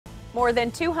More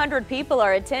than 200 people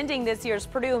are attending this year's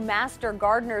Purdue Master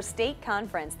Gardener State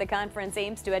Conference. The conference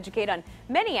aims to educate on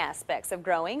many aspects of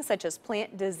growing, such as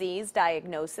plant disease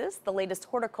diagnosis, the latest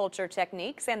horticulture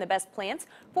techniques, and the best plants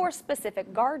for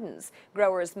specific gardens.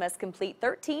 Growers must complete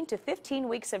 13 to 15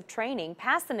 weeks of training,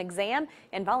 pass an exam,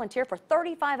 and volunteer for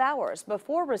 35 hours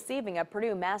before receiving a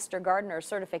Purdue Master Gardener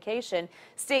certification.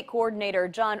 State Coordinator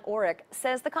John Orrick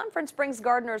says the conference brings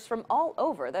gardeners from all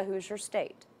over the Hoosier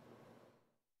State.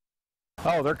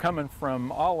 Oh, they're coming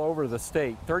from all over the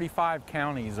state. 35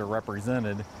 counties are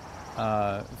represented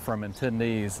from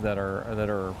attendees that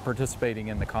are participating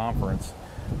in the conference,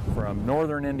 from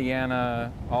northern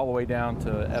Indiana all the way down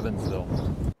to Evansville.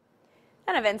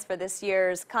 And events for this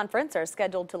year's conference are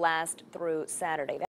scheduled to last through Saturday.